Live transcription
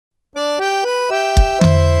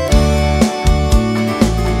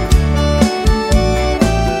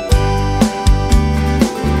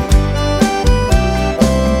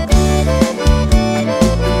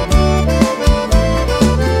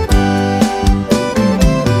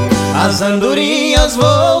As andorinhas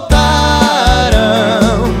voltaram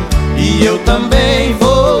e eu também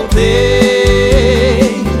voltei.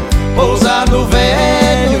 Pousar no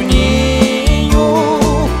velho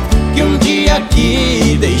ninho que um dia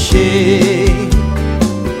aqui deixei.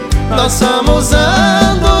 Nós somos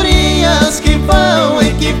andorinhas que vão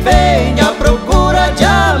e que vêm à procura de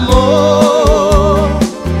amor.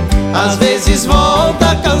 Às vezes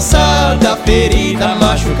volta cansada, ferida,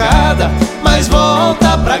 machucada, mas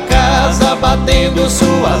volta pra casa batendo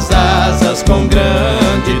suas asas com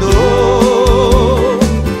grande dor.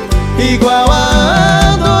 Igual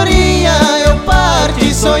a andorinha eu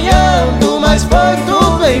parti sonhando, mas foi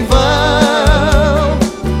tudo em vão.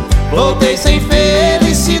 Voltei sem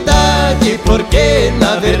felicidade, porque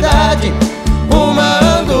na verdade uma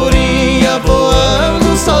andorinha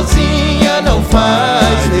voando sozinha não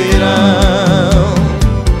faz verão.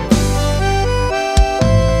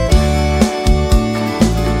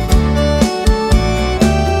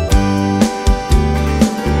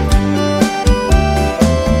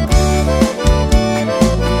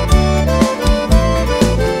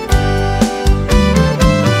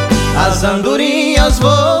 As andorinhas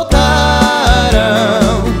voltaram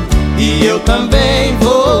e eu também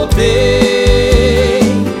voltei.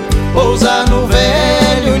 Pousar no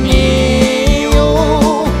velho ninho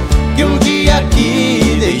que um dia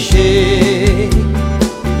aqui deixei.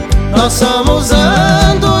 Nós somos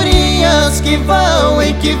andorinhas que vão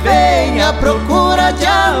e que vêm à procura de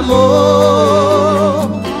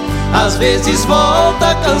amor. Às vezes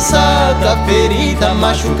volta cansada, ferida,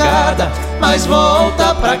 machucada, mas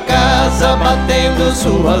volta pra casa batendo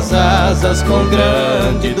suas asas com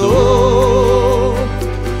grande dor.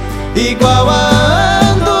 Igual a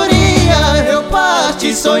andorinha eu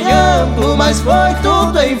parti sonhando, mas foi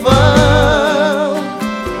tudo em vão.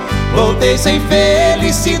 Voltei sem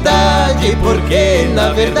felicidade, porque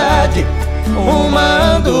na verdade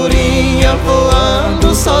uma andorinha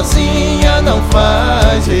voando sozinha não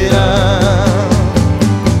faz verão.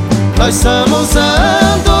 Nós somos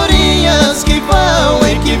andorinhas que vão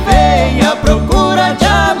e que vêm à procura de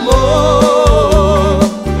amor.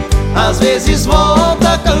 Às vezes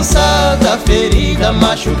volta cansada, ferida,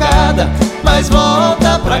 machucada, mas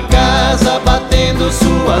volta pra casa batendo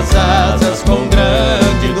suas asas com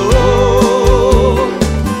grande dor.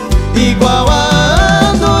 Igual a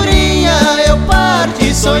andorinha eu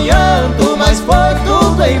parti sonhando, mas foi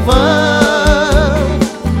tudo em vão.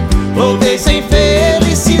 Voltei sem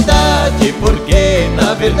felicidade, porque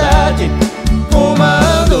na verdade